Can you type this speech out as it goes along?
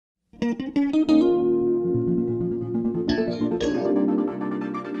Oggi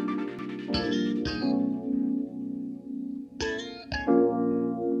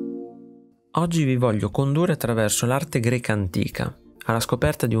vi voglio condurre attraverso l'arte greca antica, alla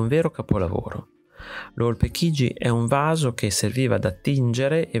scoperta di un vero capolavoro. L'Olpe Chigi è un vaso che serviva ad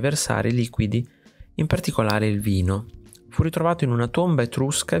attingere e versare i liquidi, in particolare il vino. Fu ritrovato in una tomba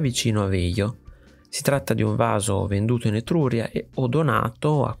etrusca vicino a Veio. Si tratta di un vaso venduto in Etruria o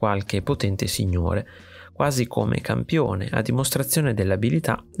donato a qualche potente signore, quasi come campione, a dimostrazione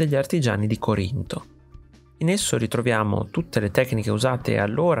dell'abilità degli artigiani di Corinto. In esso ritroviamo tutte le tecniche usate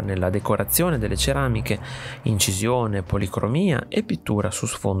allora nella decorazione delle ceramiche, incisione, policromia e pittura su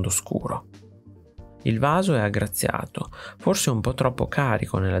sfondo scuro. Il vaso è aggraziato, forse un po' troppo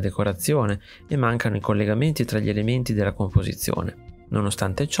carico nella decorazione e mancano i collegamenti tra gli elementi della composizione.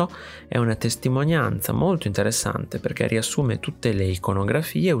 Nonostante ciò, è una testimonianza molto interessante perché riassume tutte le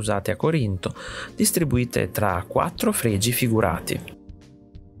iconografie usate a Corinto, distribuite tra 4 fregi figurati.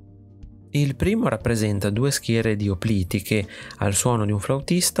 Il primo rappresenta 2 schiere di opliti che, al suono di un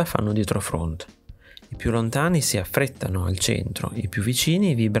flautista, fanno dietrofront. I più lontani si affrettano al centro, i più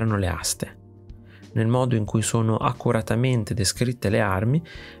vicini vibrano le aste. Nel modo in cui sono accuratamente descritte le armi,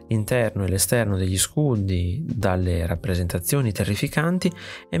 l'interno e l'esterno degli scudi, dalle rappresentazioni terrificanti,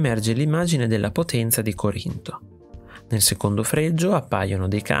 emerge l'immagine della potenza di Corinto. Nel secondo fregio appaiono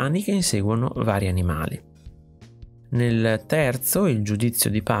dei cani che inseguono vari animali. Nel terzo, il giudizio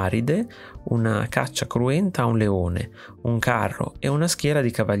di Paride, una caccia cruenta a un leone, un carro e una schiera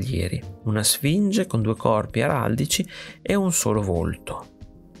di cavalieri, una sfinge con 2 corpi araldici e un solo volto.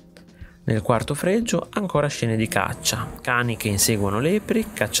 Nel quarto fregio ancora scene di caccia, cani che inseguono lepri,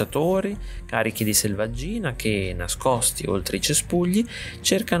 cacciatori, carichi di selvaggina che, nascosti oltre i cespugli,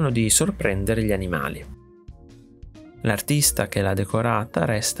 cercano di sorprendere gli animali. L'artista che l'ha decorata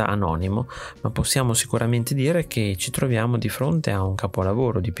resta anonimo, ma possiamo sicuramente dire che ci troviamo di fronte a un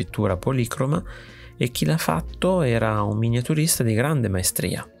capolavoro di pittura policroma e chi l'ha fatto era un miniaturista di grande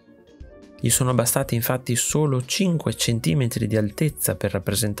maestria. Gli sono bastati infatti solo 5 cm di altezza per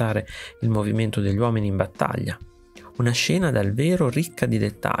rappresentare il movimento degli uomini in battaglia. Una scena davvero ricca di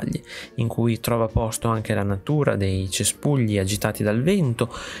dettagli, in cui trova posto anche la natura dei cespugli agitati dal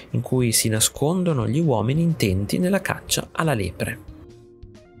vento, in cui si nascondono gli uomini intenti nella caccia alla lepre.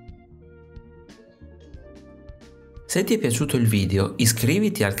 Se ti è piaciuto il video,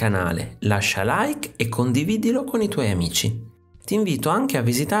 iscriviti al canale, lascia like e condividilo con i tuoi amici. Ti invito anche a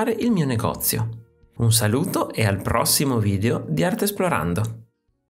visitare il mio negozio. Un saluto e al prossimo video di Artesplorando!